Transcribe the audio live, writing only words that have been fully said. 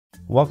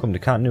Welcome to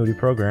Continuity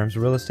Program's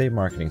Real Estate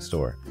Marketing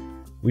Store.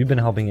 We've been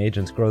helping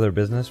agents grow their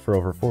business for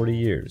over 40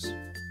 years.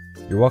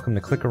 You're welcome to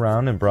click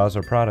around and browse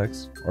our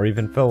products, or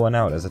even fill one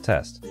out as a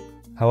test.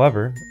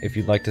 However, if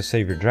you'd like to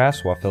save your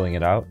drafts while filling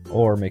it out,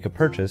 or make a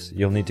purchase,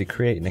 you'll need to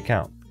create an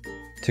account.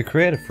 To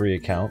create a free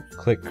account,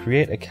 click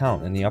Create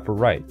Account in the upper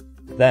right,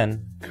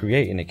 then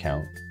Create an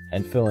Account,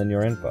 and fill in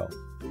your info.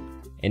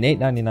 An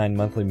 $8.99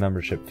 monthly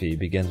membership fee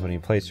begins when you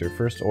place your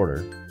first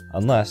order,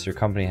 unless your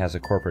company has a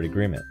corporate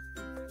agreement.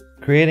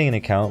 Creating an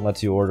account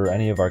lets you order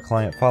any of our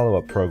client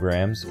follow-up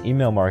programs,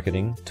 email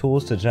marketing,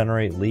 tools to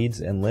generate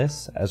leads and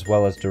lists, as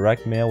well as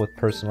direct mail with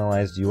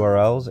personalized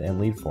URLs and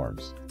lead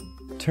forms.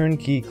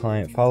 Turnkey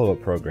client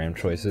follow-up program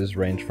choices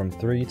range from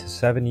 3 to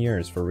 7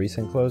 years for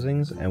recent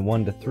closings and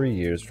 1 to 3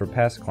 years for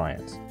past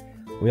clients.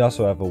 We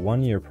also have a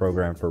 1-year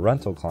program for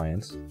rental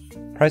clients.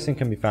 Pricing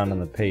can be found on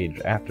the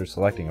page after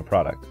selecting a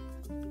product.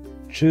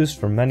 Choose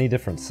from many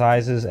different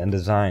sizes and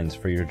designs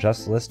for your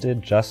just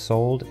listed, just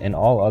sold, and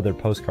all other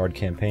postcard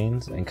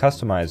campaigns, and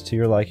customize to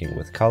your liking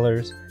with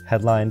colors,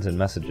 headlines, and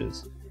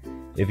messages.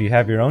 If you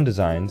have your own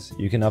designs,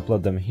 you can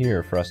upload them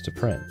here for us to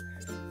print.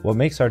 What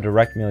makes our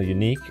direct mail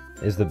unique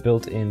is the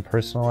built-in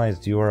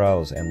personalized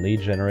URLs and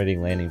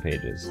lead-generating landing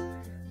pages.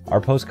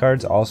 Our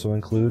postcards also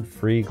include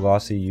free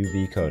glossy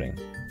UV coating.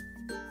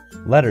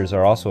 Letters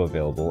are also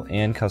available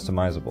and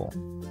customizable.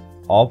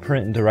 All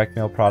print and direct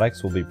mail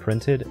products will be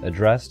printed,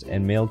 addressed,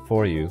 and mailed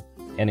for you,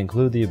 and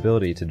include the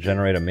ability to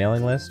generate a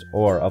mailing list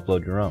or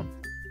upload your own.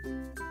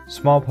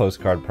 Small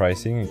postcard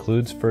pricing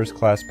includes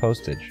first-class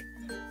postage.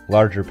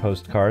 Larger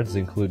postcards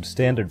include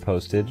standard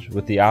postage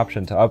with the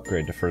option to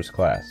upgrade to first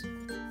class.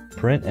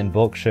 Print and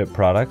bulk ship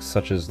products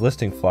such as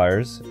listing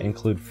flyers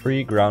include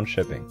free ground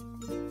shipping.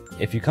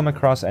 If you come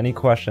across any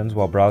questions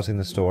while browsing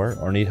the store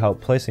or need help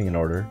placing an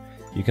order,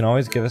 you can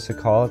always give us a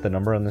call at the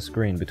number on the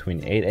screen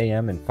between 8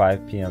 a.m. and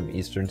 5 p.m.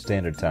 Eastern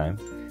Standard Time,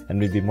 and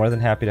we'd be more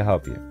than happy to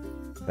help you.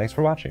 Thanks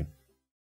for watching.